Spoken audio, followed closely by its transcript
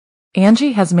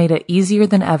Angie has made it easier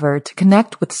than ever to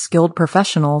connect with skilled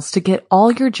professionals to get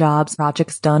all your jobs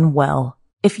projects done well.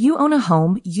 If you own a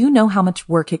home, you know how much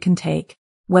work it can take,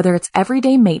 whether it's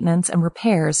everyday maintenance and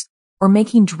repairs or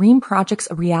making dream projects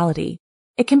a reality.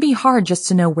 It can be hard just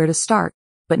to know where to start,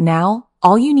 but now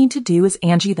all you need to do is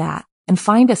Angie that and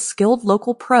find a skilled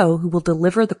local pro who will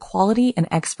deliver the quality and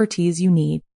expertise you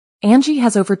need. Angie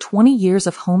has over 20 years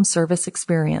of home service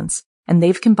experience, and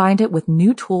they've combined it with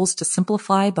new tools to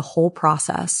simplify the whole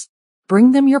process.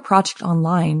 Bring them your project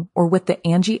online or with the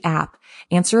Angie app,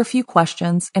 answer a few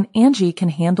questions, and Angie can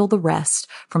handle the rest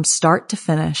from start to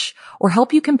finish, or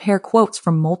help you compare quotes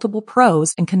from multiple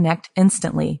pros and connect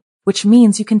instantly, which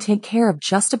means you can take care of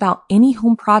just about any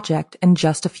home project in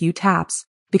just a few taps.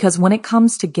 Because when it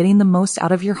comes to getting the most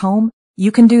out of your home,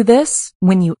 you can do this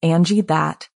when you Angie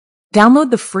that.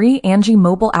 Download the free Angie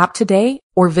mobile app today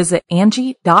or visit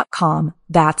Angie.com.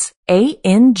 That's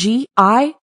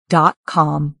ANGI.com.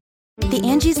 The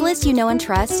Angie's List you know and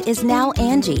trust is now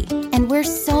Angie, and we're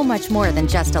so much more than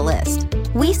just a list.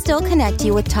 We still connect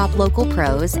you with top local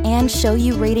pros and show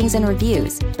you ratings and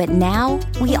reviews, but now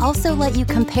we also let you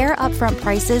compare upfront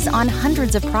prices on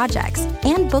hundreds of projects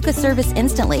and book a service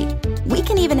instantly. We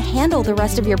can even handle the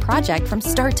rest of your project from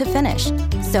start to finish.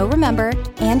 So remember,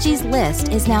 Angie's List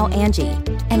is now Angie,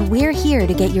 and we're here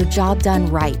to get your job done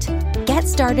right. Get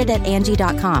started at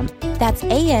Angie.com. That's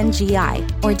ANGI,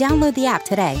 or download the app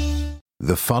today.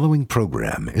 The following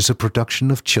program is a production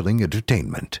of Chilling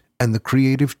Entertainment and the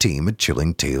creative team at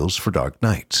Chilling Tales for Dark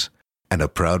Nights, and a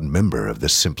proud member of the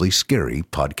Simply Scary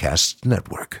Podcasts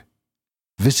Network.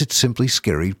 Visit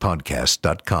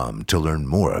simplyscarypodcast.com to learn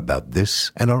more about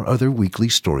this and our other weekly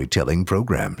storytelling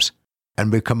programs, and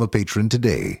become a patron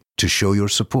today to show your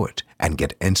support and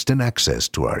get instant access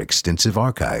to our extensive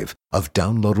archive of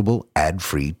downloadable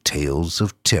ad-free tales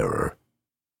of terror.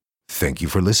 Thank you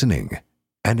for listening,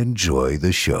 and enjoy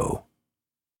the show.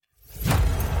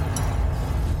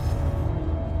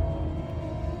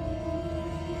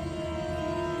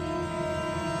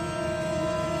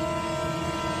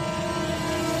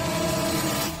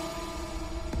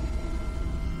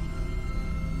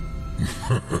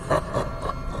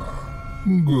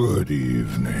 Good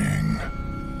evening.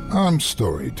 I'm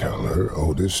storyteller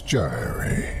Otis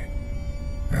Gyrie,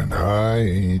 and I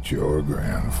ain't your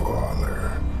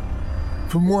grandfather.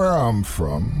 From where I'm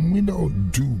from, we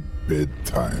don't do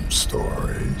bedtime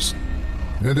stories.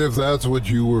 And if that's what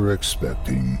you were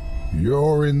expecting,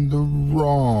 you're in the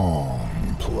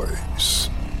wrong place.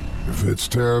 If it's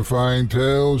terrifying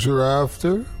tales you're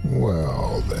after,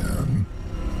 well then,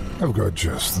 I've got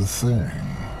just the thing.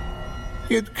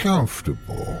 Get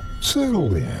comfortable,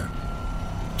 settle in,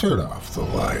 turn off the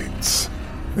lights,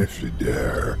 if you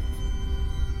dare.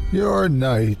 Your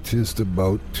night is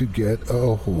about to get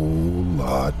a whole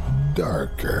lot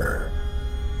darker.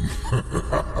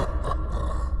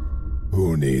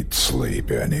 Who needs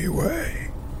sleep anyway?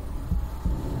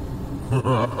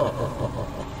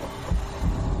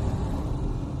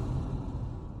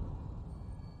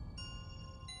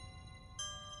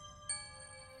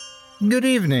 Good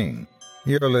evening.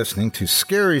 You're listening to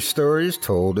Scary Stories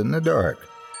Told in the Dark.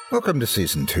 Welcome to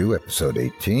Season 2, Episode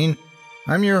 18.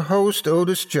 I'm your host,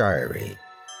 Otis Gyrie.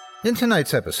 In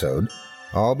tonight's episode,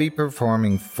 I'll be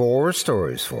performing 4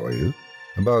 stories for you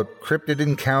about cryptid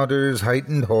encounters,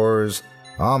 heightened horrors,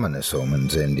 ominous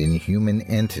omens, and inhuman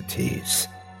entities.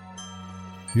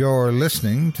 You're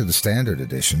listening to the standard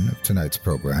edition of tonight's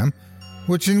program,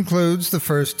 which includes the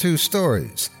first 2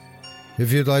 stories.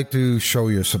 If you'd like to show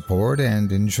your support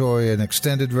and enjoy an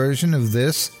extended version of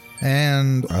this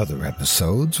and other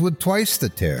episodes with twice the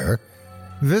terror,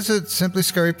 visit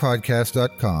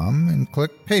simplyscarypodcast.com and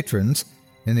click Patrons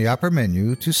in the upper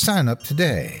menu to sign up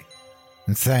today.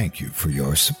 And thank you for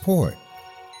your support.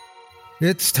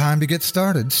 It's time to get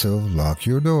started, so lock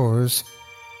your doors,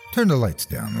 turn the lights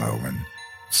down low, and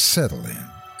settle in.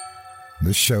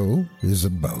 The show is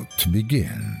about to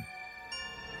begin.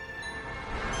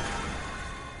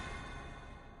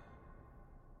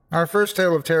 Our first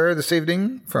tale of terror this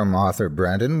evening, from author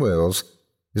Brandon Wills,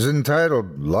 is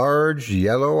entitled Large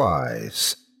Yellow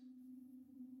Eyes.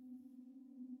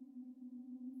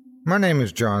 My name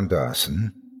is John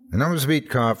Dawson, and I was a beat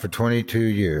cop for 22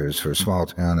 years for a small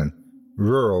town in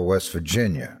rural West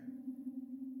Virginia.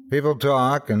 People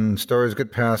talk and stories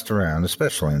get passed around,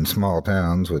 especially in small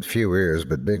towns with few ears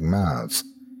but big mouths.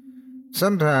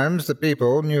 Sometimes the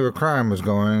people knew a crime was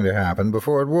going to happen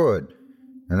before it would,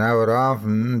 and I would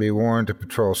often be warned to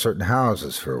patrol certain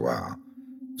houses for a while.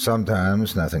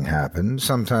 Sometimes nothing happened.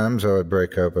 Sometimes I would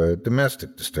break up a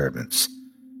domestic disturbance.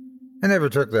 I never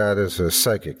took that as a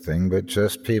psychic thing, but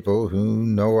just people who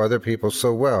know other people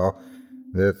so well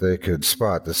that they could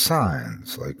spot the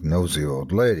signs, like nosy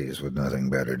old ladies with nothing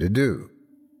better to do.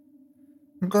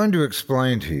 I'm going to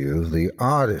explain to you the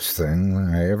oddest thing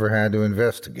I ever had to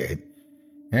investigate,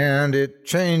 and it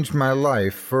changed my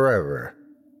life forever.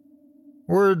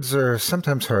 Words are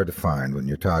sometimes hard to find when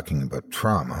you're talking about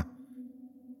trauma,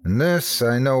 and this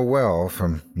I know well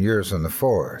from years on the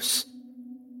force.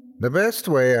 The best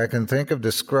way I can think of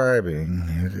describing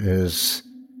it is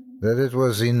that it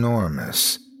was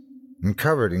enormous and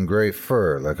covered in gray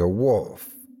fur like a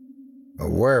wolf, a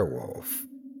werewolf.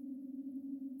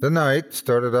 The night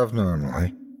started off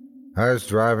normally. I was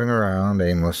driving around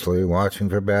aimlessly, watching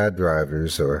for bad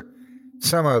drivers or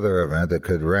some other event that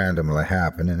could randomly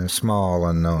happen in a small,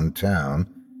 unknown town.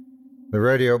 The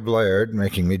radio blared,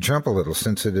 making me jump a little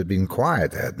since it had been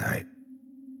quiet that night.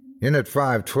 Unit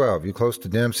 512, you close to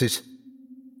Dempsey's?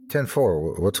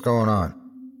 10-4, what's going on?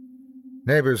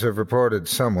 Neighbors have reported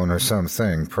someone or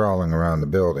something prowling around the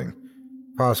building.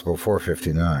 Possible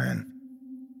 459.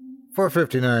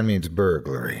 459 means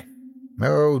burglary.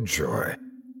 Oh, joy.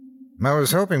 I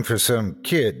was hoping for some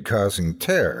kid causing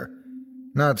terror,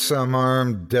 not some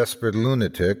armed, desperate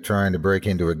lunatic trying to break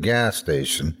into a gas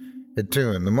station at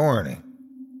 2 in the morning.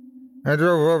 I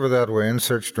drove over that way and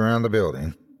searched around the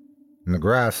building. In the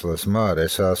grassless mud, I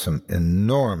saw some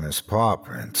enormous paw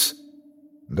prints.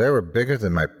 They were bigger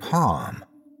than my palm.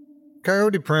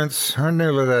 Coyote prints aren't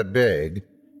nearly that big,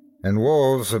 and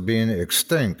wolves have been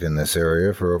extinct in this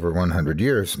area for over 100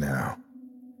 years now.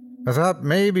 I thought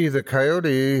maybe the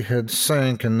coyote had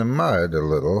sank in the mud a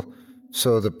little,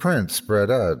 so the print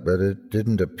spread out, but it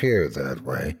didn't appear that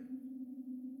way.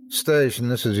 Station,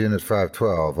 this is Unit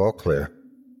 512, all clear.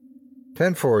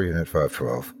 10-4, Unit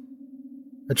 512.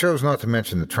 I chose not to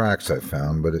mention the tracks I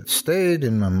found, but it stayed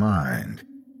in my mind.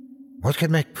 What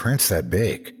could make prints that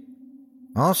big?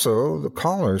 Also, the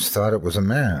callers thought it was a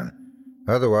man.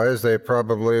 Otherwise, they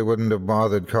probably wouldn't have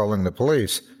bothered calling the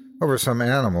police over some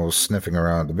animals sniffing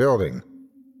around the building.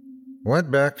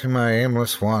 Went back to my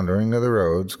aimless wandering of the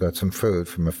roads, got some food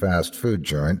from a fast food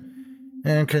joint,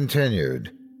 and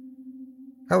continued.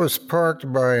 I was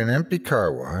parked by an empty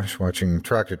car wash, watching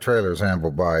tractor-trailers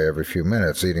amble by every few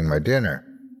minutes, eating my dinner.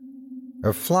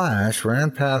 A flash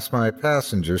ran past my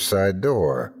passenger side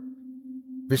door.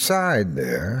 Beside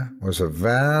there was a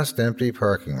vast empty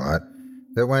parking lot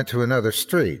that went to another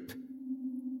street.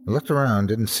 I looked around,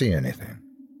 didn't see anything.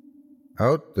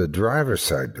 Out the driver's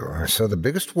side door, I saw the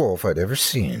biggest wolf I'd ever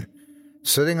seen,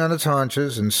 sitting on its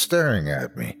haunches and staring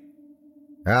at me.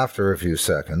 After a few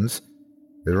seconds,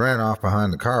 it ran off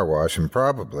behind the car wash and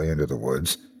probably into the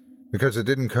woods, because it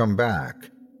didn't come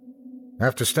back.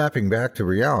 After snapping back to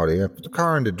reality, I put the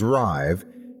car into drive,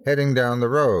 heading down the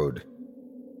road.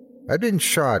 I'd been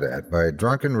shot at by a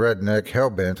drunken redneck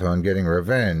hell-bent on getting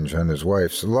revenge on his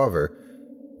wife's lover,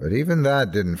 but even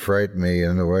that didn't frighten me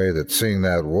in the way that seeing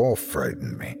that wolf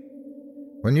frightened me.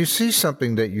 When you see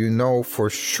something that you know for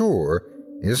sure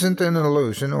isn't an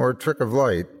illusion or a trick of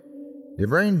light, your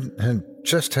brain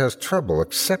just has trouble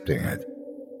accepting it.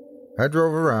 I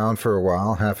drove around for a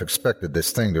while, half expected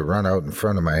this thing to run out in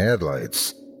front of my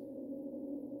headlights.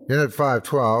 Unit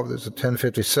 512, there's a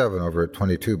 1057 over at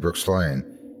 22 Brooks Lane.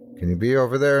 Can you be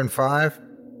over there in 5?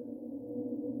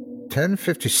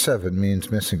 1057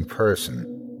 means missing person.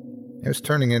 It was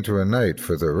turning into a night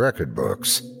for the record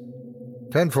books.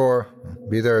 10-4, I'll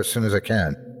be there as soon as I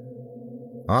can.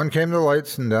 On came the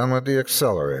lights and down went the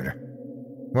accelerator.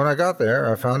 When I got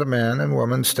there, I found a man and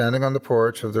woman standing on the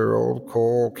porch of their old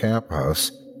coal camp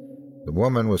house. The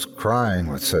woman was crying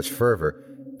with such fervor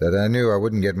that I knew I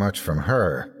wouldn't get much from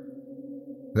her.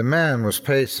 The man was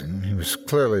pacing. He was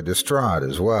clearly distraught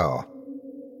as well.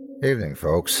 Evening,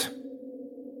 folks.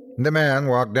 The man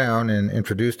walked down and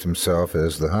introduced himself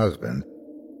as the husband.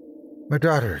 My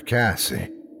daughter, Cassie.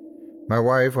 My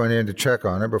wife went in to check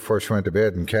on her before she went to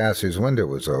bed, and Cassie's window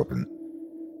was open.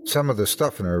 Some of the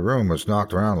stuff in her room was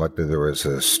knocked around like there was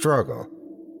a struggle.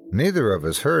 Neither of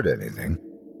us heard anything.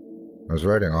 I was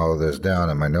writing all of this down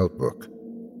in my notebook.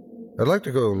 I'd like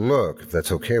to go look, if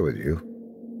that's okay with you.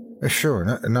 Sure,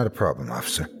 not a problem,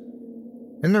 officer.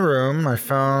 In the room, I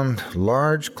found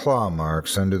large claw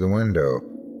marks under the window.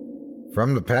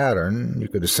 From the pattern, you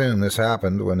could assume this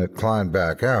happened when it climbed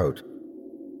back out.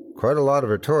 Quite a lot of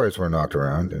her toys were knocked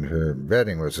around, and her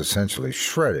bedding was essentially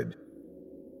shredded.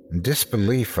 In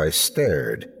disbelief, I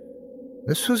stared.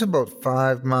 This was about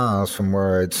 5 miles from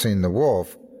where I'd seen the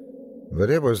wolf,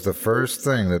 but it was the first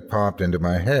thing that popped into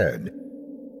my head.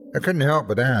 I couldn't help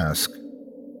but ask,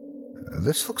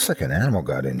 "This looks like an animal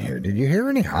got in here. Did you hear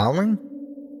any howling?"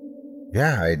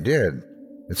 Yeah, I did.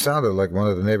 It sounded like one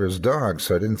of the neighbor's dogs,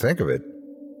 so I didn't think of it.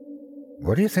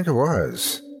 What do you think it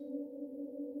was?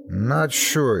 Not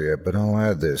sure yet, but I'll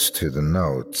add this to the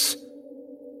notes.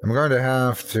 I'm going to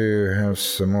have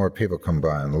some more people come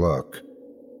by and look.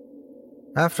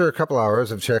 After a couple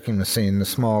hours of checking the scene, the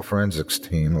small forensics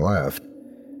team left.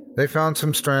 They found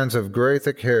some strands of gray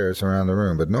thick hairs around the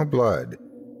room, but no blood.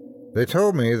 They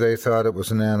told me they thought it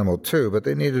was an animal too, but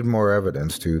they needed more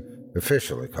evidence to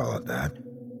officially call it that.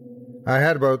 I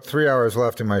had about 3 hours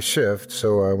left in my shift,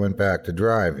 so I went back to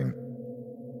driving.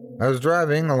 I was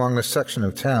driving along the section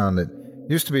of town that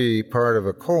used to be part of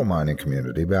a coal mining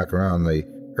community back around the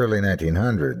early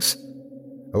 1900s.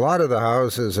 A lot of the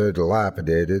houses are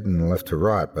dilapidated and left to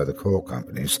rot by the coal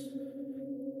companies.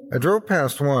 I drove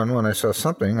past one when I saw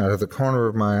something out of the corner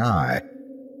of my eye.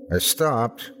 I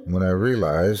stopped when I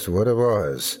realized what it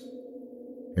was.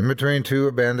 In between two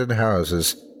abandoned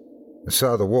houses, I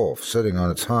saw the wolf sitting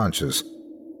on its haunches,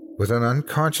 with an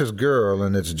unconscious girl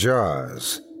in its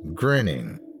jaws,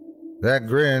 grinning. That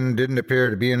grin didn't appear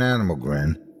to be an animal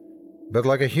grin, but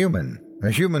like a human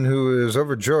who is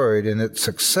overjoyed in its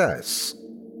success.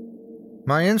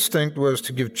 My instinct was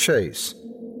to give chase,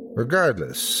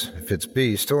 regardless if it's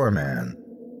beast or man.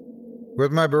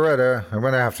 With my Beretta, I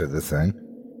went after the thing.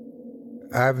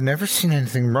 I've never seen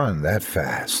anything run that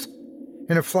fast.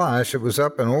 In a flash, it was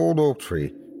up an old oak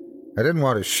tree. I didn't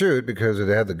want to shoot because it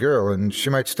had the girl and she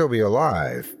might still be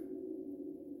alive.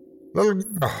 Little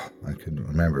girl, I couldn't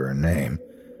remember her name.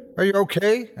 Are you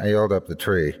okay? I yelled up the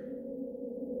tree.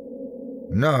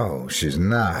 No, she's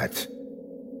not,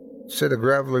 said a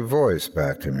gravelly voice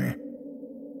back to me.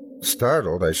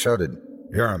 Startled, I shouted,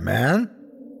 You're a man?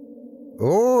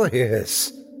 Oh,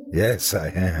 yes. Yes, I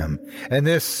am. And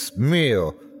this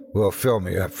meal will fill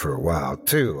me up for a while,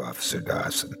 too, Officer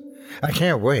Dawson. I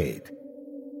can't wait.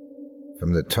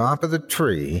 From the top of the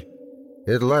tree,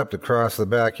 it leapt across the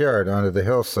backyard onto the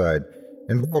hillside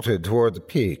and bolted toward the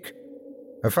peak.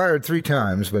 I fired 3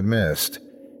 times but missed.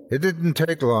 It didn't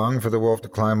take long for the wolf to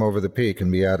climb over the peak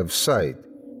and be out of sight.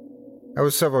 I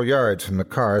was several yards from the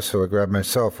car, so I grabbed my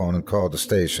cell phone and called the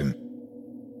station.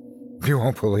 You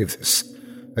won't believe this.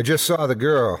 I just saw the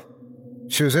girl.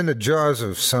 She was in the jaws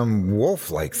of some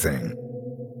wolf-like thing.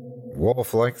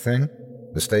 Wolf-like thing?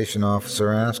 The station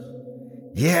officer asked.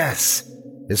 Yes.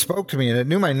 It spoke to me and it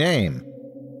knew my name.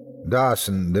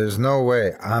 Dawson, there's no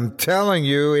way. I'm telling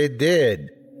you, it did.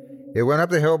 It went up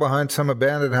the hill behind some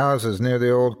abandoned houses near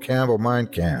the old Campbell mine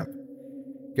camp.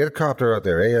 Get a copter out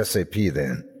there ASAP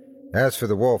then. As for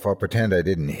the wolf, I'll pretend I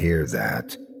didn't hear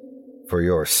that. For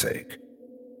your sake,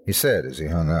 he said as he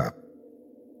hung up.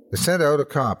 They sent out a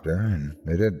copter, and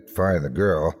they did find the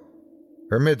girl.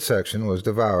 Her midsection was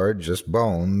devoured, just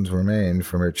bones remained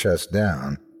from her chest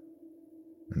down.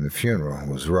 And the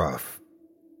funeral was rough.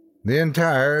 The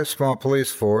entire small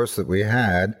police force that we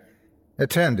had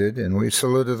attended, and we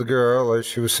saluted the girl as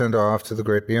she was sent off to the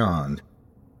great beyond.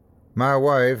 My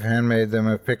wife handmade them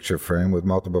a picture frame with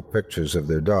multiple pictures of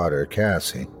their daughter,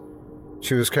 Cassie.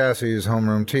 She was Cassie's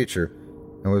homeroom teacher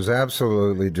and was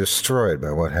absolutely destroyed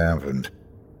by what happened.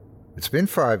 It's been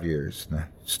 5 years, and I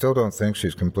still don't think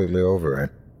she's completely over it.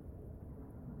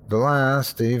 The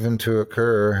last, even to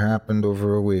occur, happened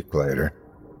over a week later.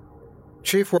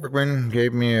 Chief Workman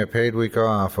gave me a paid week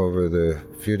off over the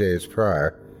few days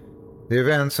prior. The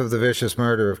events of the vicious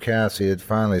murder of Cassie had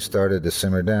finally started to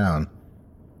simmer down.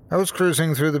 I was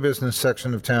cruising through the business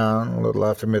section of town a little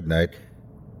after midnight,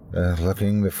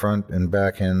 looking the front and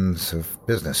back ends of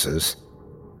businesses.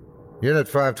 Unit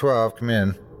 512, come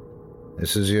in.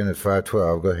 This is Unit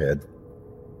 512, go ahead.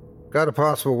 Got a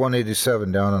possible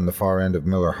 187 down on the far end of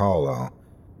Miller Hollow.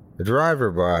 The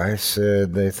driver-by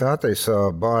said they thought they saw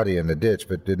a body in the ditch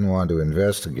but didn't want to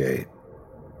investigate.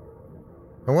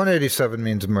 A 187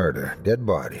 means murder, dead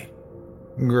body.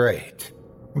 Great.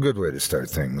 A good way to start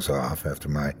things off after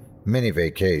my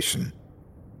mini-vacation.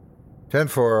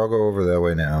 10-4, I'll go over that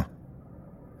way now.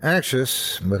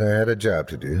 Anxious, but I had a job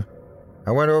to do.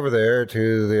 I went over there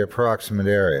to the approximate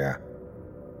area.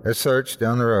 I searched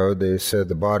down the road. They said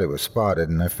the body was spotted,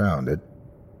 and I found it.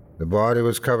 The body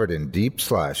was covered in deep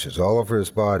slashes all over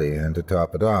his body, and to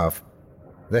top it off,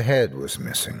 the head was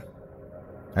missing.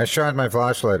 I shined my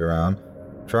flashlight around,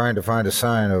 trying to find a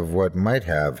sign of what might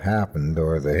have happened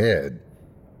or the head.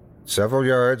 Several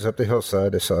yards up the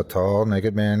hillside, I saw a tall,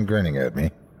 naked man grinning at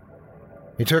me.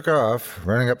 He took off,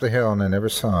 running up the hill, and I never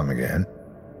saw him again.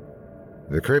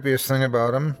 The creepiest thing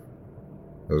about him,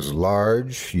 those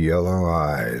large, yellow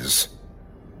eyes.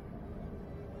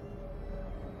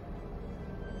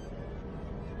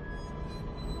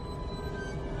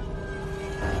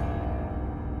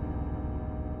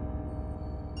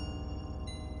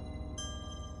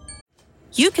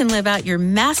 you can live out your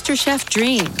MasterChef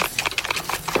dreams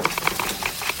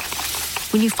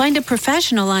when you find a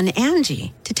professional on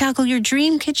Angie to tackle your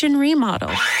dream kitchen remodel.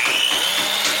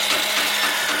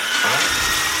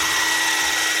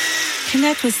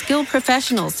 Connect with skilled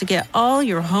professionals to get all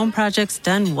your home projects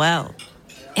done well.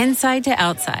 Inside to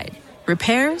outside,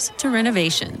 repairs to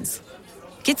renovations.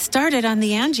 Get started on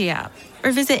the Angie app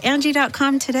or visit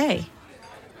Angie.com today.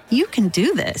 You can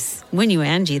do this when you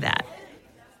Angie that.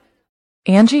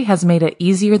 Angie has made it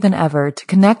easier than ever to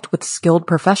connect with skilled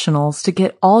professionals to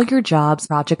get all your jobs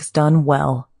projects done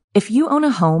well. If you own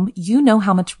a home, you know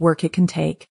how much work it can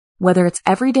take, whether it's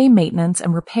everyday maintenance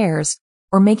and repairs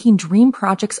or making dream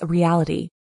projects a reality.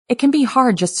 It can be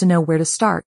hard just to know where to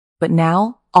start, but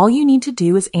now all you need to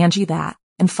do is Angie that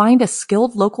and find a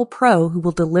skilled local pro who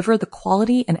will deliver the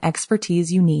quality and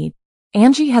expertise you need.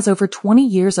 Angie has over 20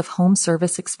 years of home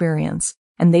service experience,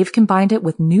 and they've combined it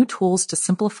with new tools to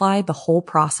simplify the whole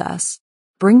process.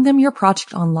 Bring them your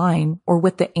project online or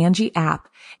with the Angie app,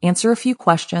 answer a few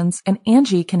questions, and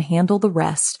Angie can handle the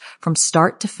rest from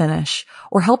start to finish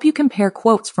or help you compare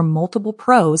quotes from multiple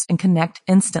pros and connect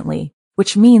instantly,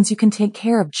 which means you can take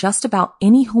care of just about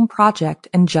any home project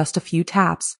in just a few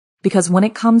taps. Because when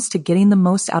it comes to getting the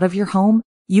most out of your home,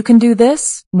 you can do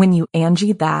this when you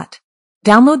Angie that.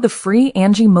 Download the free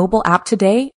Angie mobile app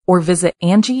today or visit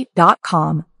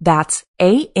Angie.com. That's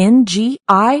ANGI.com.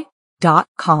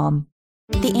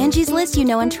 The Angie's List you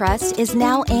know and trust is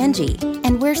now Angie,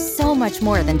 and we're so much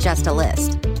more than just a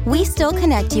list. We still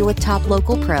connect you with top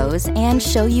local pros and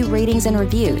show you ratings and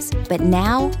reviews, but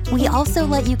now we also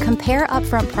let you compare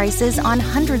upfront prices on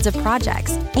hundreds of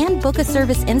projects and book a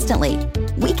service instantly.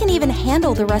 We can even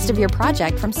handle the rest of your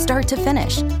project from start to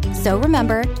finish. So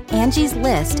remember, Angie's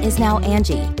List is now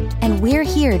Angie, and we're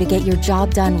here to get your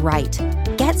job done right.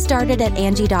 Get started at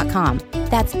Angie.com.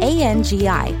 That's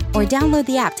ANGI, or download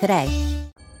the app today.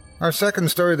 Our second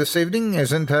story this evening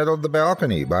is entitled The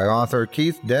Balcony by author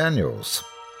Keith Daniels.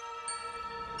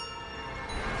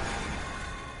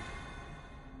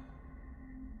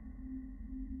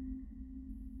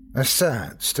 I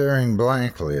sat staring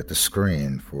blankly at the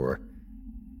screen for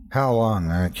how long,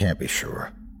 I can't be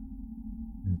sure.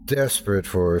 Desperate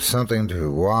for something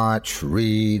to watch,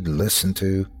 read, listen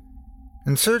to,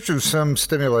 in search of some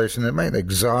stimulation that might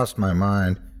exhaust my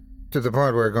mind to the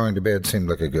point where going to bed seemed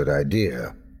like a good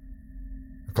idea.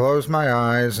 I closed my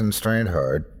eyes and strained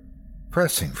hard,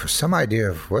 pressing for some idea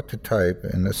of what to type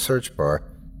in the search bar,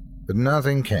 but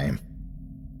nothing came.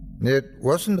 It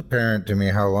wasn't apparent to me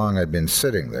how long I'd been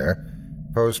sitting there,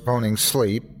 postponing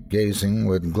sleep, gazing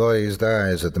with glazed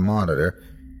eyes at the monitor,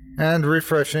 and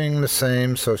refreshing the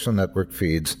same social network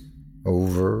feeds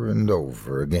over and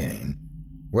over again,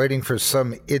 waiting for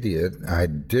some idiot I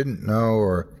didn't know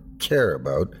or care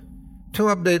about to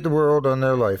update the world on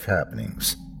their life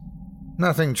happenings.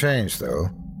 Nothing changed, though.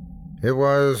 It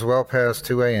was well past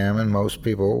 2 a.m., and most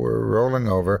people were rolling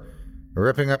over,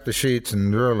 ripping up the sheets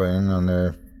and drooling on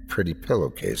their pretty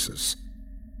pillowcases.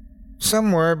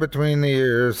 Somewhere between the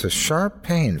ears, a sharp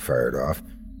pain fired off,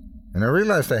 and I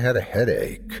realized I had a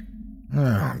headache.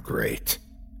 Oh, great.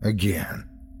 Again.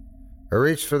 I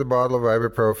reached for the bottle of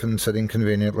ibuprofen sitting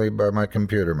conveniently by my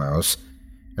computer mouse,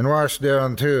 and washed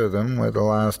down 2 of them with the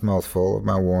last mouthful of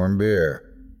my warm beer.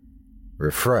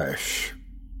 Refresh.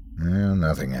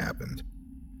 Nothing happened.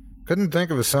 Couldn't think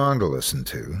of a song to listen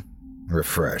to.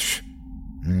 Refresh.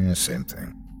 Same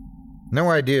thing.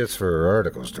 No ideas for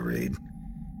articles to read.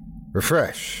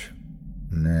 Refresh.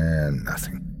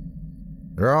 Nothing.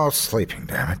 They're all sleeping,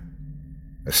 damn it.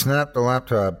 I snapped the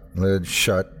laptop lid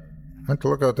shut, went to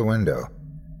look out the window.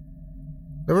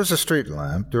 There was a street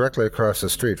lamp directly across the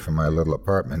street from my little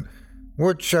apartment,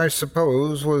 which I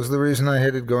suppose was the reason I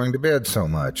hated going to bed so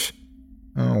much.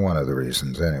 One of the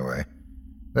reasons, anyway.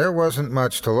 There wasn't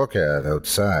much to look at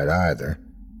outside, either.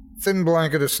 Thin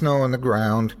blanket of snow on the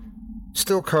ground,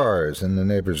 still cars in the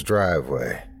neighbor's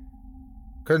driveway.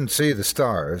 Couldn't see the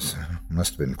stars.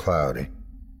 Must have been cloudy.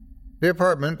 The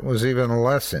apartment was even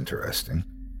less interesting.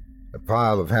 A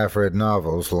pile of half-read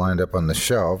novels lined up on the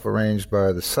shelf, arranged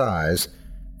by the size,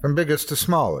 from biggest to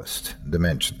smallest,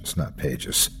 dimensions, not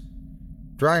pages.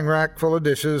 Drying rack full of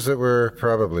dishes that were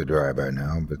probably dry by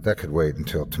now, but that could wait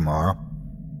until tomorrow.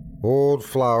 Old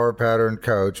flower-patterned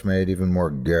couch made even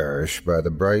more garish by the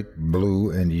bright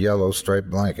blue and yellow striped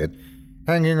blanket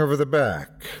hanging over the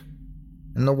back.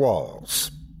 And the walls.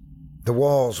 The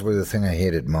walls were the thing I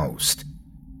hated most.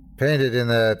 Painted in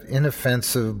that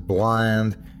inoffensive,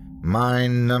 bland,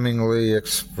 mind-numbingly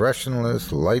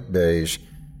expressionless light beige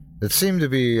that seemed to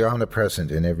be omnipresent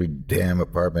in every damn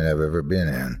apartment I've ever been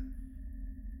in.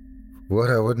 what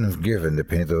I wouldn't have given to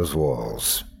paint those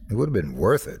walls. It would have been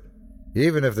worth it,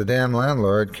 even if the damn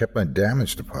landlord kept my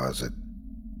damage deposit.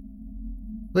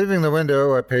 Leaving the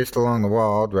window, I paced along the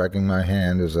wall, dragging my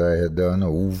hand as I had done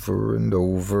over and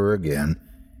over again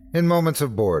in moments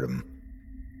of boredom.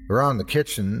 Around the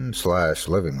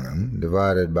kitchen/living room,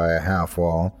 divided by a half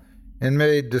wall and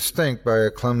made distinct by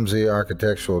a clumsy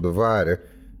architectural divider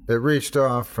that reached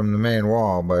off from the main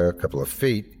wall by a couple of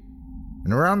feet,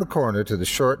 and around the corner to the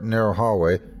short and narrow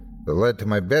hallway that led to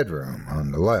my bedroom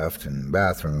on the left and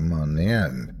bathroom on the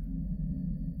end.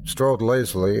 Strolled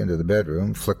lazily into the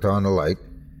bedroom, flicked on the light,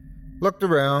 looked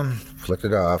around, flicked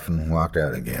it off, and walked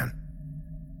out again.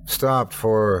 Stopped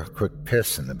for a quick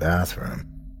piss in the bathroom.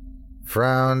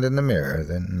 Frowned in the mirror,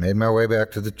 then made my way back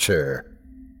to the chair.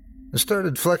 I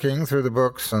started flicking through the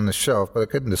books on the shelf, but I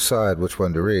couldn't decide which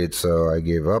one to read, so I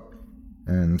gave up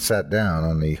and sat down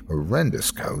on the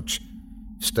horrendous couch,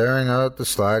 staring out the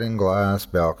sliding glass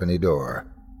balcony door.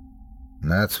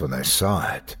 And that's when I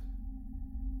saw it.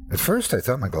 At first I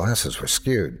thought my glasses were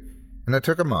skewed, and I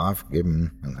took them off, gave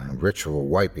them a ritual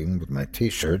wiping with my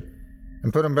t-shirt,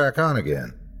 and put them back on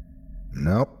again.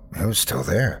 Nope, it was still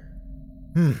there.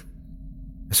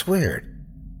 It's weird.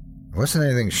 It wasn't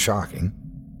anything shocking,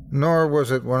 nor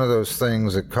was it one of those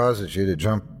things that causes you to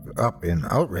jump up in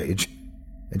outrage.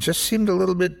 It just seemed a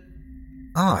little bit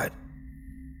odd.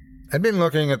 I'd been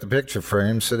looking at the picture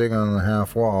frame sitting on the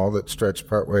half wall that stretched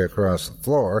partway across the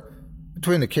floor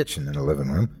between the kitchen and the living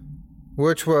room,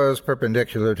 which was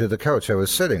perpendicular to the couch I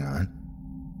was sitting on,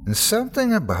 and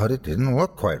something about it didn't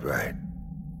look quite right.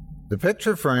 The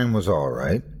picture frame was all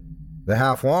right. The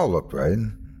half wall looked right,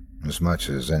 as much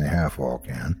as any half wall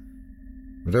can.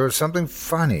 But there was something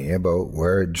funny about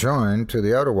where it joined to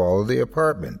the outer wall of the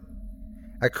apartment.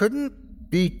 I couldn't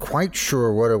be quite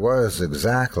sure what it was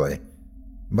exactly,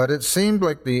 but it seemed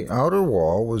like the outer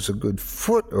wall was a good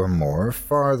foot or more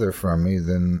farther from me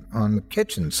than on the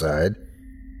kitchen side,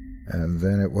 and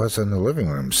than it was on the living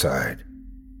room side.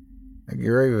 I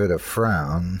gave it a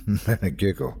frown and then a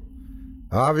giggle.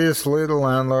 Obviously, the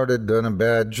landlord had done a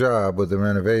bad job with the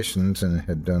renovations and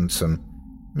had done some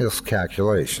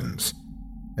miscalculations.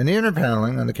 And the inner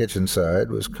paneling on the kitchen side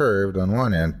was curved on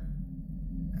one end.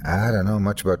 I don't know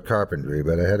much about carpentry,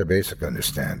 but I had a basic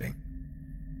understanding.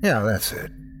 Yeah, that's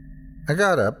it. I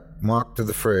got up, walked to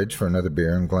the fridge for another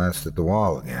beer, and glanced at the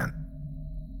wall again.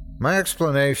 My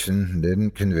explanation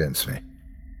didn't convince me,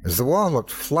 as the wall looked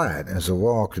flat as a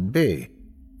wall could be.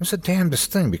 It was the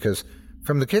damnedest thing, because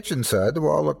from the kitchen side, the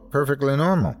wall looked perfectly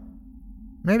normal.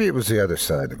 Maybe it was the other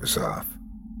side that was off.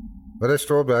 But I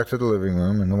strolled back to the living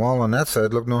room, and the wall on that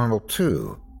side looked normal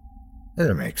too. It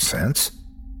didn't make sense.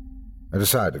 I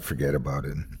decided to forget about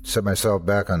it, set myself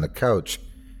back on the couch,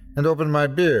 and opened my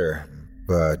beer,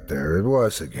 but there it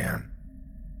was again.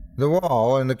 The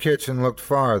wall in the kitchen looked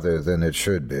farther than it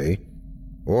should be,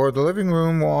 or the living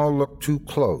room wall looked too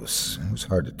close. It was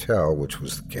hard to tell which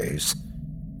was the case.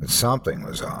 But something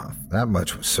was off, that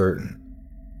much was certain.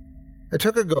 I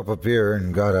took a gulp of beer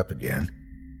and got up again.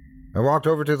 I walked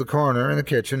over to the corner in the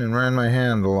kitchen and ran my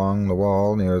hand along the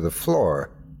wall near the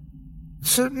floor. It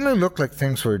certainly looked like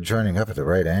things were joining up at the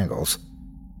right angles.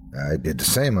 I did the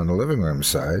same on the living room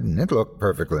side, and it looked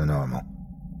perfectly normal.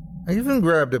 I even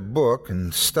grabbed a book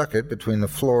and stuck it between the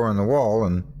floor and the wall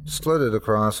and slid it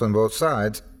across on both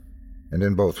sides, and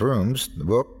in both rooms, the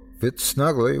book fit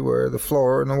snugly where the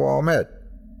floor and the wall met.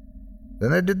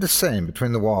 Then I did the same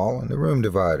between the wall and the room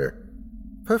divider.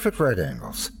 Perfect right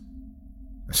angles.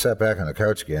 I sat back on the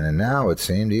couch again, and now it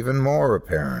seemed even more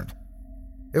apparent.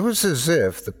 It was as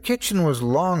if the kitchen was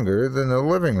longer than the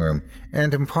living room,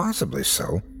 and impossibly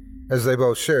so, as they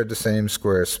both shared the same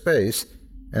square space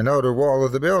and outer wall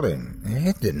of the building.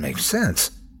 It didn't make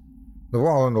sense. The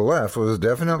wall on the left was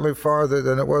definitely farther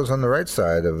than it was on the right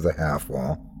side of the half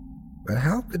wall. But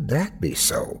how could that be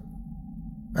so?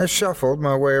 I shuffled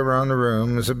my way around the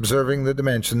rooms, observing the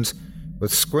dimensions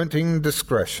with squinting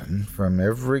discretion from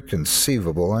every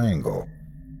conceivable angle.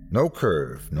 No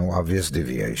curve, no obvious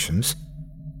deviations.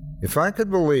 If I could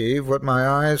believe what my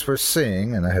eyes were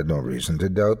seeing, and I had no reason to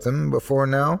doubt them before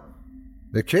now,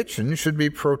 the kitchen should be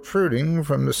protruding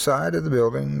from the side of the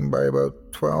building by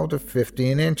about 12 to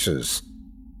 15 inches.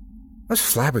 I was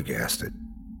flabbergasted.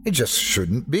 It just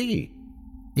shouldn't be.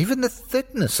 Even the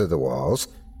thickness of the walls,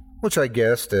 which I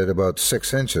guessed at about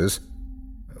 6 inches,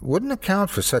 wouldn't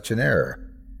account for such an error.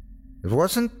 It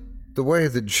wasn't the way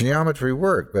the geometry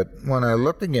worked, but when I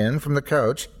looked again from the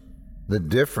couch, the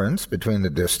difference between the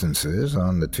distances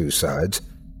on the two sides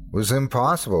was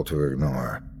impossible to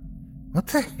ignore. What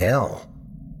the hell?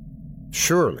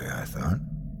 Surely, I thought,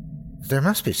 there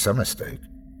must be some mistake,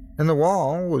 and the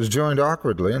wall was joined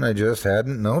awkwardly, and I just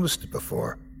hadn't noticed it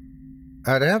before.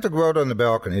 I'd have to go out on the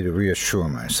balcony to reassure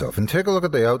myself and take a look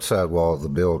at the outside wall of the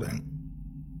building.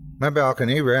 My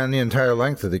balcony ran the entire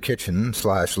length of the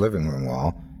kitchen/living room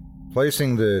wall,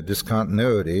 placing the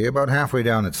discontinuity about halfway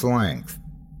down its length.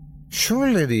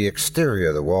 Surely the exterior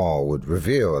of the wall would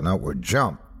reveal an outward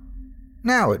jump.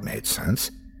 Now it made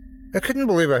sense. I couldn't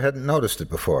believe I hadn't noticed it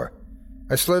before.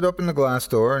 I slid open the glass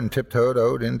door and tiptoed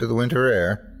out into the winter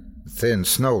air, the thin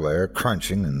snow layer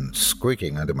crunching and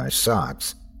squeaking under my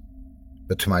socks.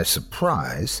 But to my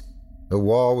surprise, the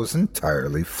wall was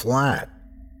entirely flat.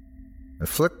 I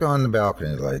flicked on the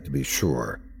balcony light to be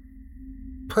sure.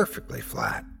 Perfectly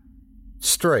flat.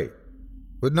 Straight,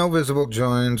 with no visible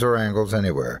joins or angles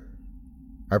anywhere.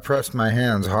 I pressed my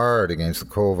hands hard against the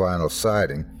cold vinyl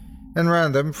siding and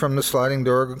ran them from the sliding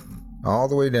door all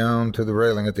the way down to the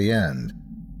railing at the end.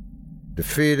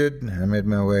 Defeated, I made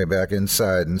my way back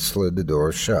inside and slid the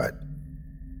door shut.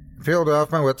 I peeled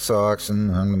off my wet socks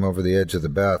and hung them over the edge of the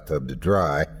bathtub to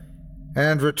dry,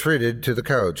 and retreated to the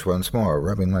couch once more,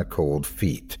 rubbing my cold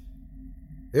feet.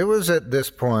 It was at this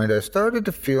point I started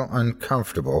to feel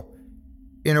uncomfortable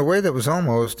in a way that was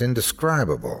almost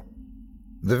indescribable.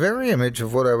 The very image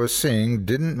of what I was seeing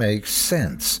didn't make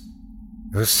sense.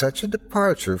 It was such a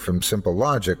departure from simple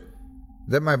logic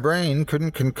that my brain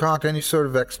couldn't concoct any sort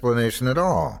of explanation at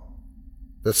all.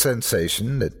 The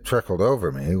sensation that trickled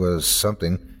over me was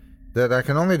something that I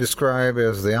can only describe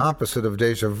as the opposite of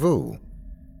déjà vu.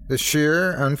 The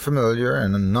sheer, unfamiliar,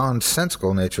 and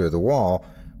nonsensical nature of the wall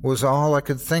was all I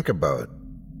could think about.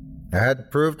 I had to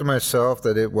prove to myself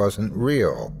that it wasn't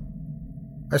real.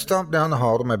 I stomped down the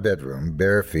hall to my bedroom,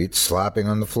 bare feet slapping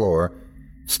on the floor,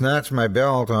 snatched my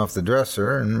belt off the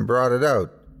dresser, and brought it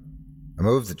out. I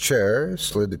moved the chair,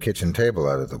 slid the kitchen table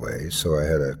out of the way so I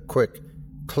had a quick,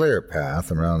 clear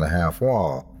path around the half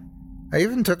wall. I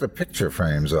even took the picture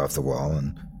frames off the wall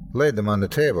and laid them on the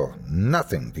table,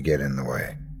 nothing to get in the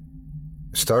way.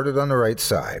 I started on the right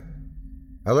side.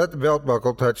 I let the belt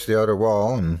buckle touch the outer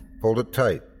wall and pulled it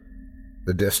tight.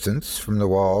 The distance from the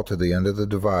wall to the end of the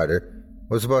divider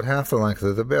was about half the length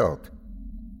of the belt.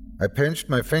 I pinched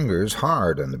my fingers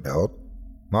hard on the belt,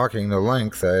 marking the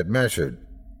length I had measured.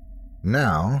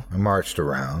 Now I marched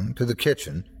around to the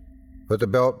kitchen, put the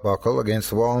belt buckle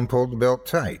against the wall and pulled the belt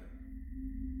tight.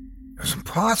 It was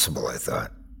impossible, I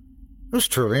thought. It was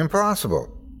truly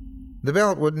impossible. The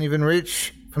belt wouldn't even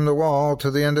reach from the wall to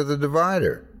the end of the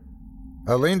divider.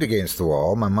 I leaned against the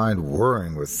wall, my mind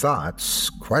whirring with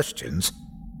thoughts, questions.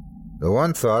 The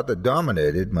one thought that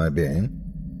dominated my being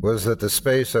was that the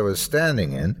space I was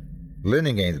standing in,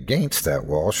 leaning against that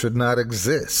wall, should not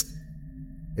exist.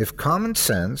 If common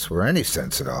sense were any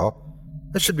sense at all,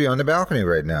 I should be on the balcony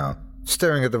right now,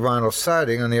 staring at the vinyl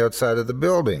siding on the outside of the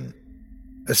building.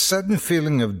 A sudden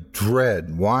feeling of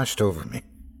dread washed over me.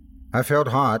 I felt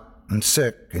hot and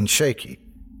sick and shaky.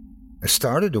 I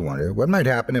started to wonder what might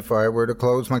happen if I were to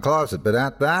close my closet, but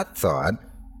at that thought,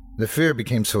 the fear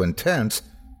became so intense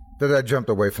that I jumped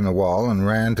away from the wall and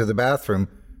ran to the bathroom,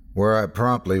 where I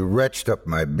promptly retched up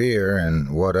my beer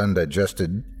and what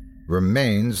undigested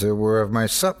remains there were of my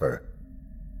supper.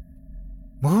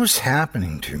 What was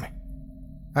happening to me?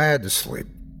 I had to sleep.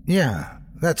 Yeah,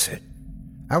 that's it.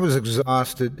 I was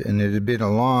exhausted, and it had been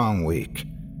a long week.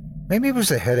 Maybe it was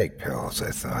the headache pills,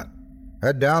 I thought.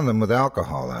 I'd downed them with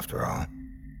alcohol, after all.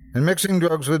 And mixing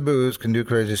drugs with booze can do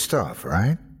crazy stuff,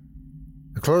 right?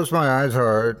 I closed my eyes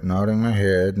hard, nodding my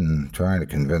head and trying to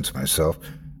convince myself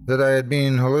that I had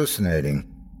been hallucinating.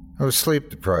 I was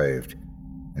sleep-deprived.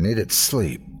 I needed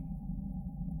sleep.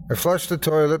 I flushed the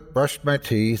toilet, brushed my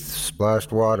teeth,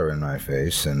 splashed water in my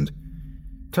face, and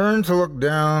turned to look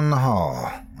down the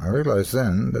hall. I realized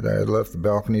then that I had left the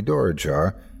balcony door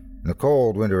ajar, and the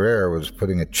cold winter air was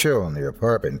putting a chill in the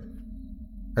apartment.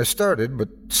 I started, but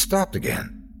stopped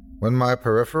again, when my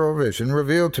peripheral vision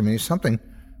revealed to me something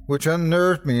which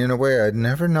unnerved me in a way I'd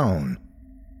never known.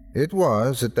 It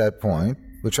was, at that point,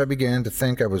 which I began to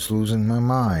think I was losing my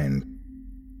mind.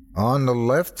 On the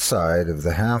left side of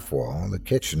the half-wall, the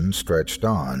kitchen stretched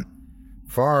on,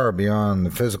 far beyond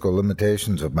the physical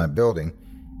limitations of my building,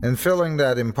 and filling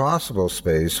that impossible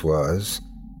space was,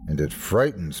 and it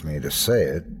frightens me to say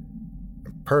it,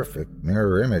 a perfect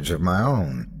mirror image of my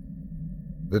own.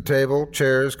 The table,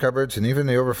 chairs, cupboards, and even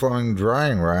the overflowing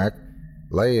drying rack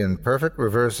lay in perfect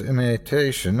reverse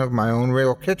imitation of my own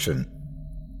real kitchen.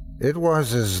 It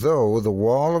was as though the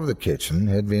wall of the kitchen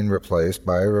had been replaced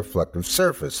by a reflective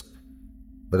surface,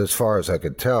 but as far as I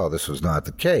could tell, this was not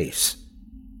the case.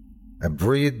 I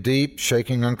breathed deep,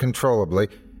 shaking uncontrollably,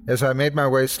 as I made my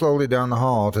way slowly down the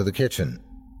hall to the kitchen.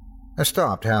 I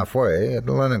stopped halfway at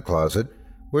the linen closet,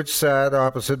 which sat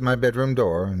opposite my bedroom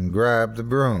door, and grabbed the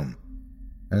broom,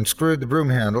 and screwed the broom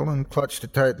handle and clutched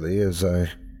it tightly as I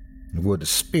would a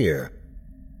spear.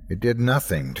 It did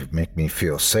nothing to make me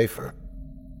feel safer.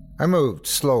 I moved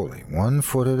slowly, 1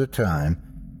 foot at a time,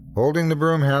 holding the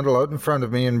broom handle out in front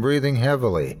of me and breathing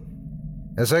heavily.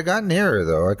 As I got nearer,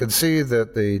 though, I could see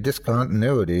that the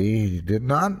discontinuity did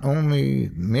not only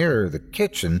mirror the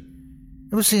kitchen,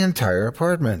 it was the entire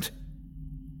apartment.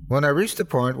 When I reached the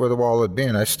point where the wall had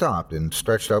been, I stopped and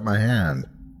stretched out my hand.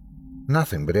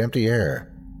 Nothing but empty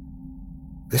air.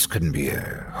 This couldn't be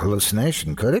a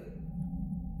hallucination, could it?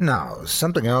 No,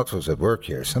 something else was at work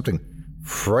here, something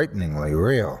frighteningly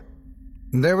real.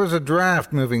 There was a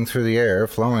draft moving through the air,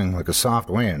 flowing like a soft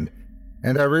wind,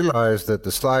 and I realized that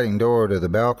the sliding door to the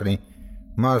balcony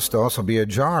must also be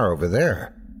ajar over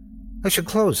there. I should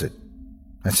close it.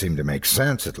 That seemed to make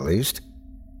sense, at least.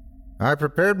 I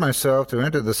prepared myself to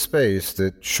enter the space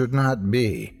that should not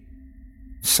be.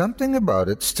 Something about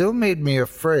it still made me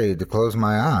afraid to close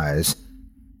my eyes,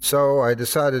 so I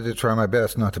decided to try my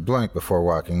best not to blink before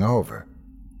walking over.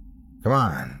 Come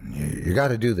on, you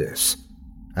gotta do this.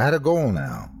 I had a goal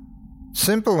now.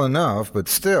 Simple enough, but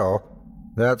still,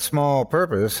 that small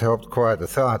purpose helped quiet the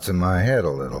thoughts in my head a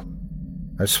little.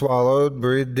 I swallowed,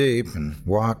 breathed deep, and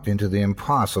walked into the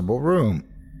impossible room.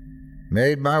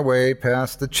 Made my way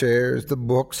past the chairs, the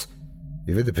books,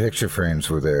 even the picture frames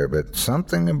were there, but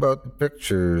something about the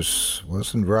pictures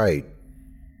wasn't right,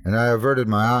 and I averted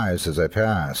my eyes as I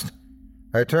passed.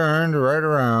 I turned right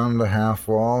around the half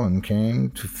wall and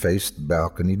came to face the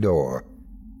balcony door.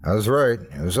 I was right,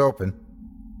 it was open.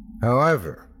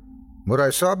 However, what I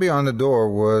saw beyond the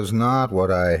door was not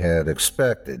what I had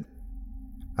expected.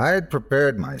 I had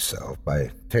prepared myself by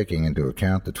taking into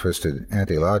account the twisted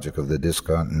anti-logic of the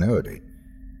discontinuity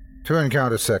to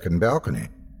encounter a second balcony.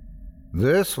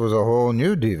 This was a whole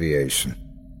new deviation.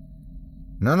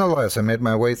 Nonetheless, I made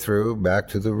my way through, back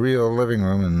to the real living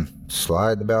room, and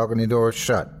slid the balcony door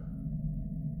shut.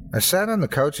 I sat on the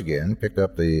couch again, picked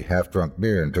up the half-drunk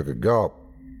beer, and took a gulp.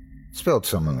 Spilled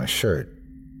some on my shirt.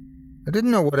 I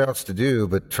didn't know what else to do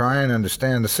but try and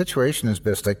understand the situation as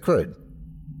best I could.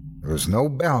 There was no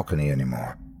balcony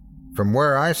anymore. From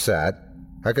where I sat,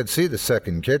 I could see the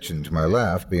second kitchen to my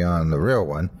left beyond the real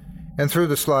one, and through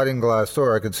the sliding glass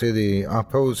door I could see the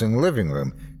opposing living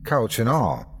room, couch and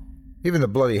all, even the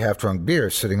bloody half-drunk beer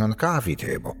sitting on the coffee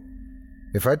table.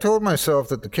 If I told myself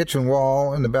that the kitchen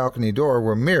wall and the balcony door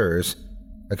were mirrors,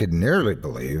 I could nearly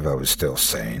believe I was still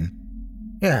sane.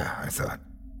 Yeah, I thought,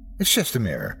 it's just a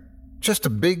mirror, just a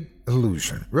big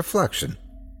illusion, reflection.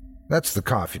 That's the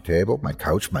coffee table, my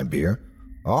couch, my beer.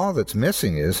 All that's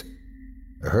missing is...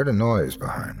 I heard a noise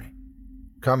behind me,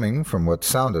 coming from what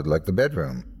sounded like the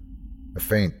bedroom. A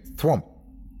faint thwump,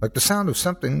 like the sound of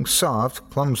something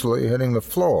soft clumsily hitting the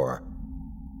floor.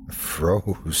 I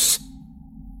froze.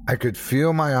 I could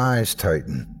feel my eyes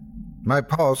tighten. My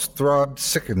pulse throbbed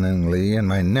sickeningly in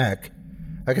my neck.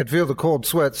 I could feel the cold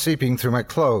sweat seeping through my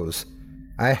clothes.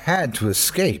 I had to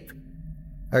escape.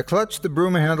 I clutched the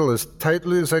broom handle as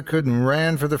tightly as I could and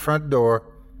ran for the front door.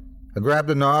 I grabbed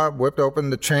the knob, whipped open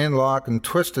the chain lock, and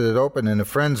twisted it open in a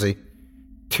frenzy.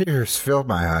 Tears filled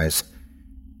my eyes,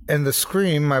 and the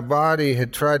scream my body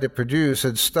had tried to produce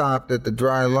had stopped at the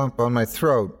dry lump on my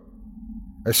throat.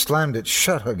 I slammed it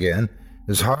shut again,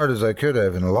 as hard as I could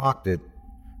have, and locked it.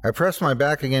 I pressed my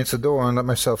back against the door and let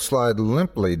myself slide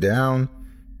limply down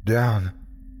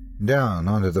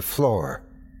onto the floor.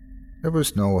 There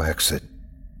was no exit.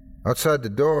 Outside the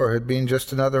door had been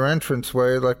just another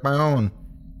entranceway like my own,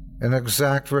 an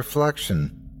exact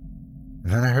reflection.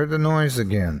 And then I heard the noise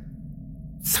again.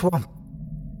 Thwump,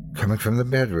 coming from the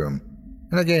bedroom.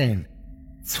 And again,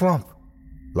 thwump,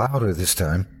 louder this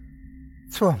time.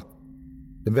 Thwump.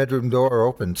 The bedroom door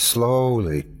opened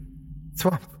slowly.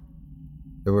 Thwump.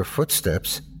 There were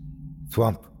footsteps.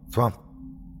 Thwump, thwump.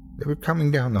 They were coming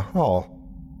down the hall.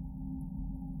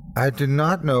 I do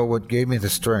not know what gave me the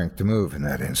strength to move in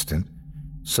that instant.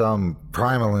 Some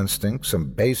primal instinct,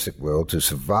 some basic will to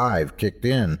survive kicked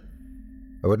in.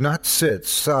 I would not sit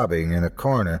sobbing in a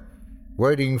corner,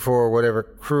 waiting for whatever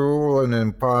cruel and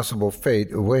impossible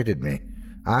fate awaited me.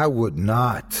 I would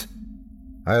not.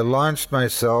 I launched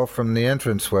myself from the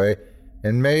entranceway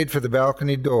and made for the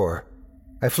balcony door.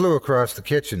 I flew across the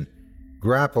kitchen,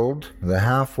 grappled the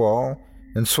half wall,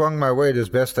 and swung my weight as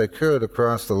best I could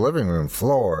across the living room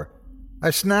floor. I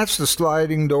snatched the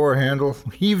sliding door handle,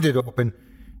 heaved it open,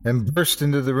 and burst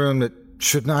into the room that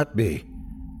should not be.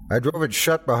 I drove it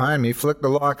shut behind me, flicked the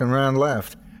lock, and ran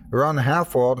left, around the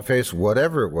half wall to face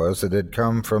whatever it was that had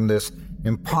come from this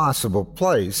impossible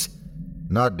place.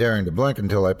 not daring to blink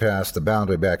until I passed the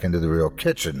boundary back into the real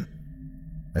kitchen.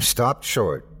 I stopped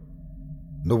short.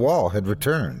 The wall had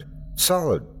returned.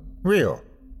 Solid. Real.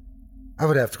 I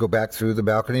would have to go back through the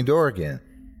balcony door again,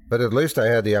 but at least I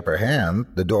had the upper hand.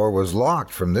 The door was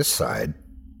locked from this side.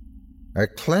 I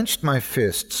clenched my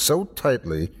fist so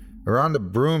tightly around the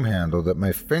broom handle that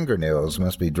my fingernails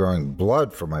must be drawing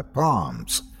blood from my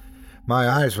palms. My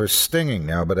eyes were stinging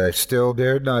now, but I still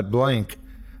dared not blink.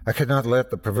 I could not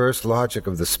let the perverse logic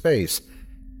of the space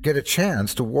get a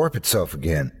chance to warp itself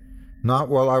again, not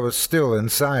while I was still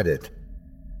inside it.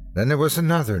 Then there was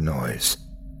another noise.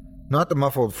 Not the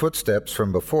muffled footsteps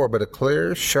from before, but a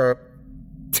clear, sharp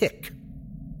tick.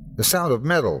 The sound of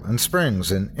metal and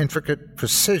springs in intricate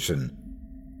precision.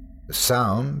 The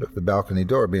sound of the balcony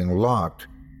door being locked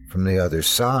from the other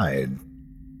side.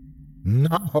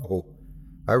 No!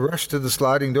 I rushed to the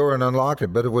sliding door and unlocked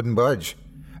it, but it wouldn't budge.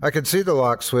 I could see the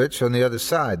lock switch on the other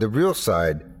side, the real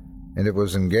side, and it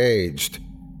was engaged.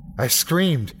 I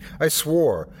screamed. I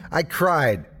swore. I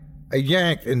cried. I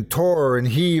yanked and tore and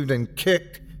heaved and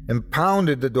kicked and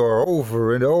pounded the door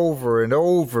over and over and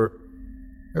over.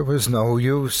 There was no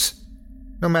use.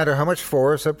 No matter how much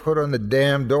force I put on the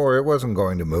damn door, it wasn't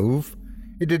going to move.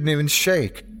 It didn't even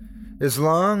shake. As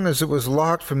long as it was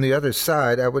locked from the other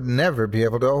side, I would never be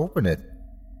able to open it.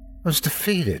 I was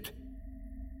defeated.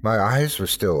 My eyes were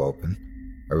still open.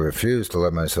 I refused to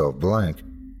let myself blink,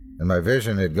 and my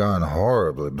vision had gone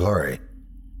horribly blurry.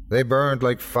 They burned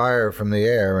like fire from the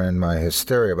air in my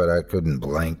hysteria, but I couldn't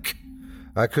blink.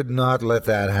 I could not let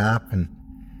that happen.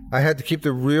 I had to keep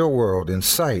the real world in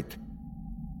sight.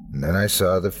 And then I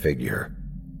saw the figure.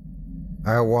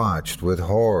 I watched with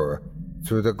horror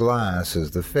through the glass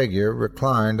as the figure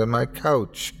reclined on my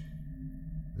couch.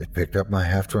 They picked up my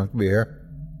half-drunk beer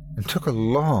and took a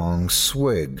long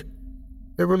swig.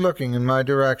 They were looking in my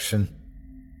direction,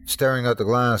 staring out the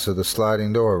glass of the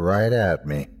sliding door right at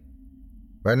me.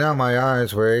 By now my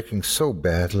eyes were aching so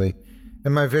badly,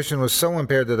 and my vision was so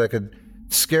impaired that I could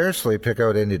scarcely pick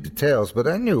out any details, but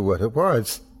I knew what it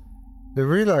was. The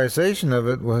realization of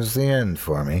it was the end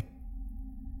for me.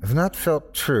 I've not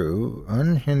felt true,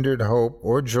 unhindered hope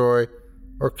or joy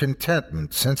or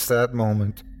contentment since that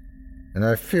moment, and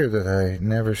I fear that I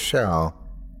never shall.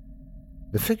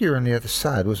 The figure on the other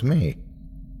side was me.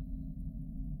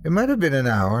 It might have been an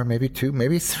hour, maybe 2,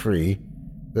 maybe 3,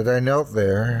 that I knelt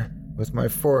there with my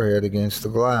forehead against the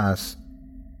glass.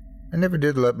 I never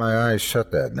did let my eyes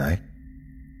shut that night.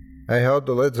 I held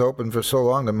the lids open for so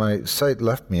long that my sight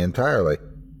left me entirely.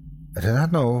 I do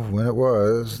not know when it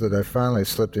was that I finally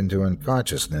slipped into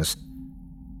unconsciousness,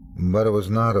 but it was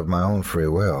not of my own free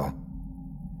will.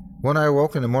 When I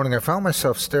awoke in the morning, I found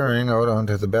myself staring out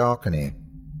onto the balcony.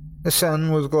 The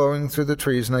sun was glowing through the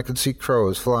trees, and I could see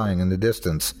crows flying in the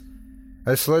distance.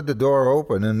 I slid the door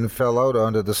open and fell out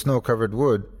onto the snow-covered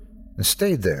wood and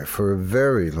stayed there for a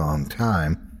very long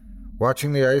time,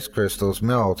 watching the ice crystals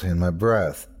melt in my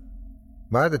breath.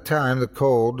 By the time the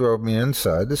cold drove me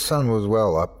inside, the sun was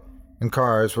well up, and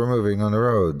cars were moving on the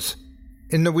roads.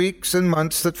 In the weeks and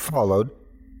months that followed,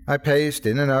 I paced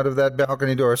in and out of that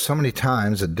balcony door so many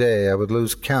times a day I would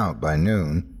lose count by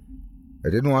noon. I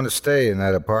didn't want to stay in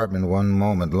that apartment one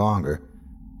moment longer,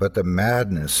 but the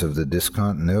madness of the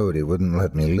discontinuity wouldn't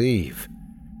let me leave.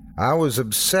 I was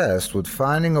obsessed with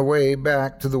finding a way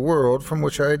back to the world from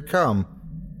which I had come.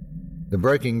 The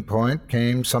breaking point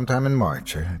came sometime in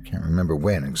March. I can't remember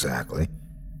when exactly.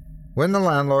 When the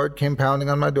landlord came pounding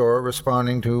on my door,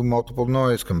 responding to multiple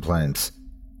noise complaints.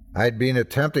 I'd been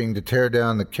attempting to tear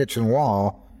down the kitchen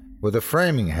wall with a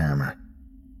framing hammer.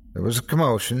 There was a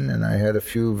commotion, and I had a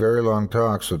few very long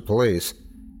talks with police,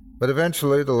 but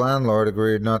eventually the landlord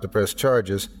agreed not to press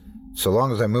charges, so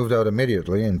long as I moved out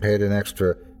immediately and paid an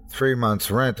extra 3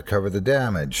 months' rent to cover the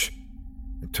damage.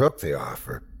 I took the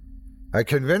offer. I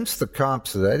convinced the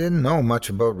cops that I didn't know much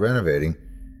about renovating,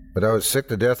 but I was sick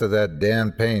to death of that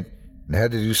damn paint and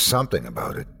had to do something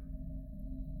about it.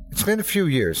 It's been a few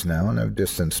years now, and I've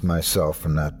distanced myself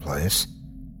from that place.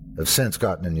 I've since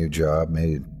gotten a new job,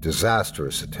 made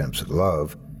disastrous attempts at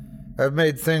love. I've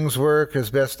made things work as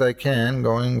best I can,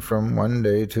 going from one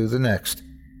day to the next.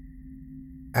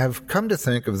 I've come to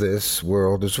think of this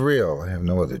world as real. I have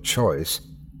no other choice.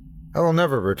 I will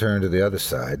never return to the other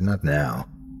side, not now.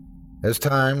 As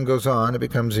time goes on, it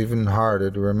becomes even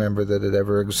harder to remember that it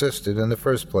ever existed in the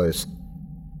first place.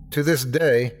 To this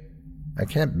day, I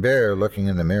can't bear looking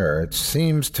in the mirror. It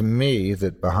seems to me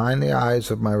that behind the eyes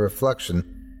of my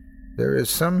reflection there is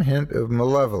some hint of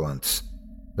malevolence,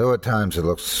 though at times it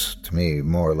looks to me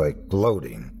more like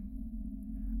gloating.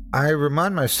 I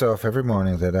remind myself every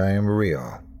morning that I am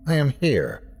real. I am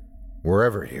here,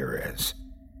 wherever here is.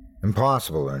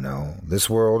 Impossible or no, this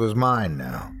world is mine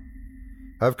now.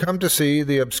 I've come to see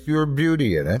the obscure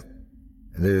beauty in it.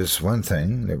 There's one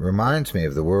thing that reminds me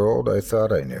of the world I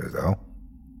thought I knew, though.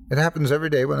 It happens every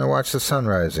day when I watch the sun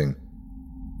rising.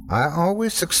 I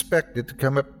always expect it to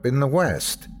come up in the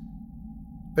west,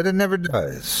 but it never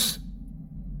does.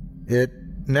 It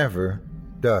never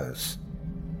does.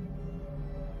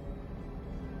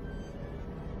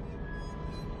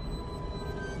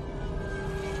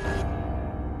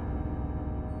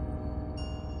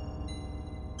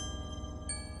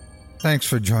 Thanks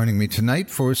for joining me tonight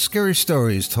for Scary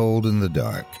Stories Told in the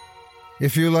Dark.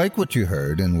 If you like what you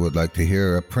heard and would like to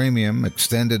hear a premium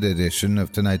extended edition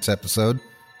of tonight's episode,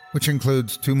 which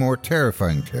includes 2 more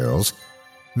terrifying tales,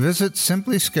 visit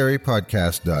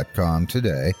simplyscarypodcast.com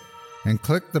today and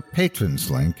click the Patrons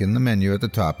link in the menu at the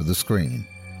top of the screen.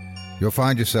 You'll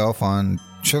find yourself on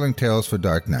Chilling Tales for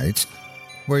Dark Nights,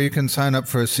 where you can sign up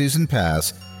for a season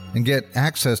pass and get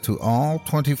access to all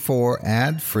 24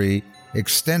 ad-free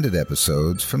extended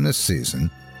episodes from this season,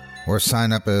 or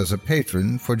sign up as a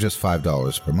patron for just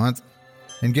 $5 per month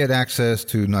and get access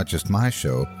to not just my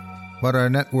show, but our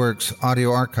network's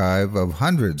audio archive of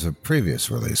hundreds of previous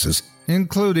releases,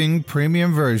 including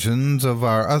premium versions of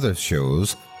our other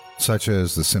shows, such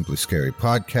as the Simply Scary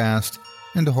Podcast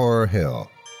and Horror Hill.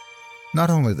 Not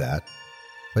only that,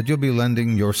 but you'll be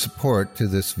lending your support to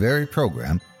this very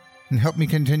program and help me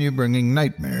continue bringing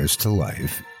nightmares to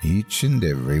life each and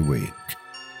every week.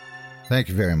 Thank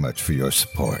you very much for your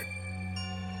support.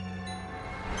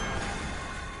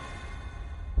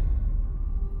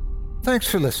 Thanks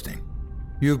for listening.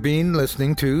 You've been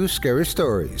listening to Scary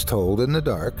Stories Told in the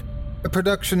Dark, a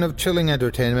production of Chilling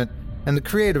Entertainment and the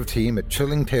creative team at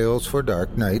Chilling Tales for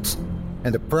Dark Nights,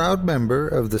 and a proud member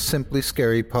of the Simply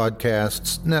Scary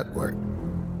Podcasts network.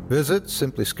 Visit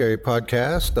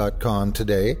simplyscarypodcast.com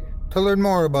today to learn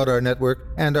more about our network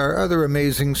and our other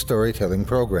amazing storytelling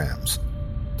programs.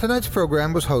 Tonight's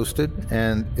program was hosted,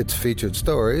 and its featured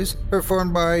stories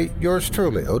performed by yours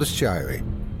truly, Otis Gyrie.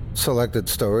 Selected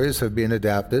stories have been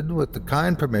adapted with the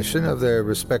kind permission of their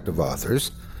respective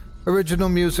authors. Original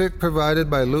music provided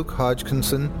by Luke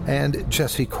Hodgkinson and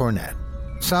Jesse Cornett.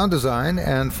 Sound design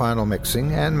and final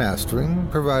mixing and mastering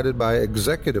provided by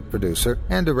executive producer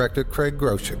and director Craig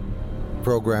Groshek.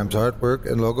 Program's artwork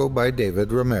and logo by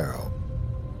David Romero.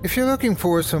 If you're looking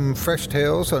for some fresh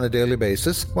tales on a daily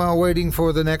basis while waiting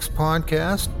for the next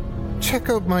podcast, check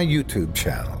out my YouTube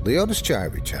channel, the Otis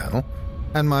Gyrie channel,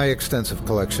 and my extensive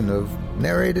collection of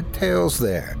narrated tales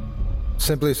there.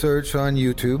 Simply search on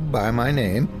YouTube by my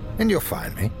name, and you'll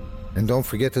find me. And don't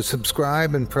forget to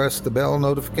subscribe and press the bell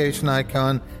notification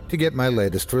icon to get my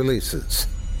latest releases.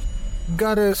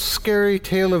 Got a scary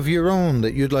tale of your own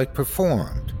that you'd like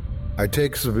performed? I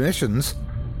take submissions.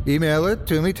 Email it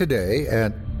to me today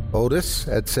at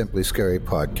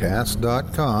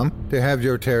otis@simplyscarypodcast.com to have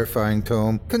your terrifying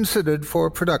tome considered for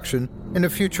production in a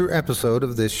future episode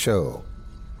of this show.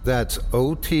 That's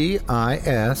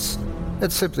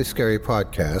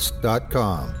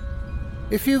otis@simplyscarypodcast.com.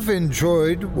 If you've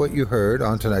enjoyed what you heard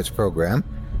on tonight's program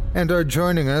and are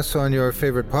joining us on your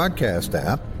favorite podcast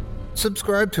app,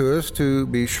 subscribe to us to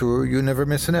be sure you never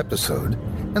miss an episode,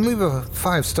 and leave a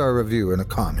 5-star review and a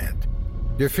comment.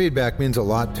 Your feedback means a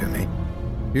lot to me.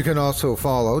 You can also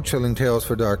follow Chilling Tales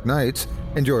for Dark Nights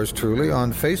and yours truly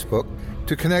on Facebook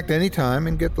to connect anytime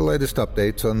and get the latest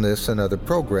updates on this and other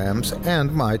programs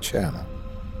and my channel.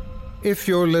 If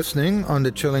you're listening on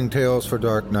the Chilling Tales for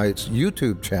Dark Nights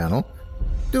YouTube channel,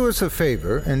 do us a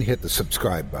favor and hit the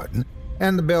subscribe button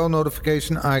and the bell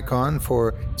notification icon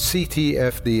for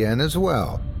CTFDN as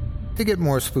well to get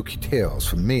more spooky tales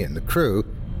from me and the crew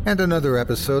and another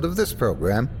episode of this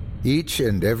program each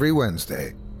and every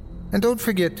Wednesday. And don't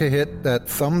forget to hit that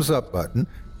thumbs up button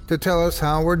to tell us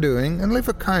how we're doing and leave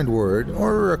a kind word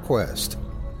or a request.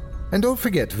 And don't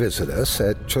forget to visit us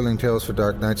at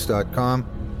chillingtalesfordarknights.com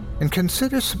and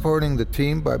consider supporting the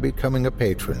team by becoming a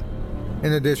patron.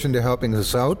 In addition to helping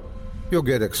us out, you'll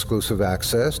get exclusive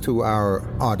access to our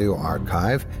audio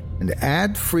archive and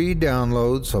ad-free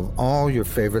downloads of all your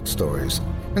favorite stories,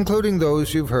 including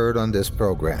those you've heard on this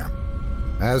program.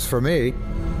 As for me,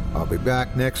 I'll be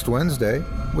back next Wednesday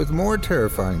with more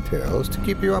terrifying tales to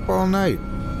keep you up all night.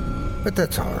 But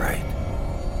that's all right.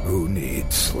 Who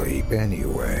needs sleep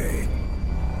anyway?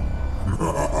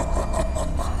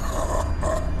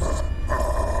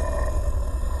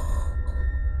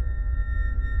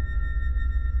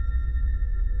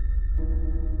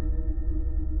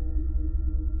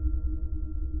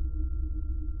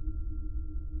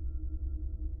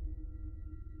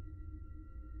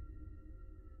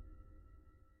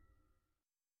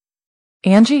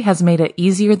 Angie has made it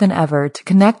easier than ever to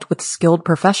connect with skilled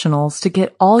professionals to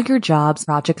get all your jobs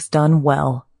projects done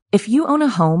well. If you own a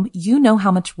home, you know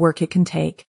how much work it can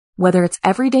take, whether it's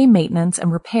everyday maintenance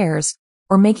and repairs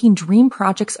or making dream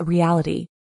projects a reality.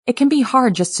 It can be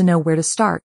hard just to know where to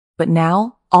start, but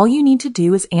now all you need to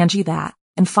do is Angie that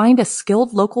and find a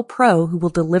skilled local pro who will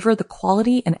deliver the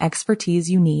quality and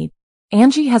expertise you need.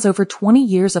 Angie has over 20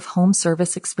 years of home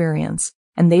service experience,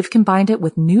 and they've combined it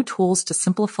with new tools to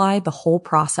simplify the whole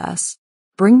process.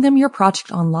 Bring them your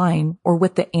project online or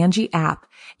with the Angie app,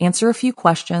 answer a few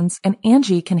questions, and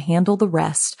Angie can handle the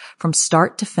rest from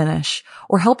start to finish,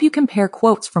 or help you compare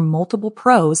quotes from multiple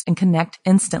pros and connect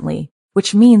instantly,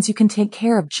 which means you can take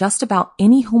care of just about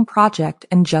any home project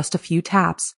in just a few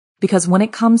taps. Because when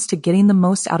it comes to getting the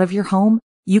most out of your home,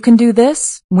 you can do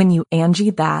this when you Angie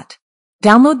that.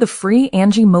 Download the free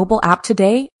Angie mobile app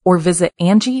today or visit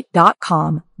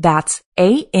Angie.com. That's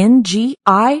ANGI.com.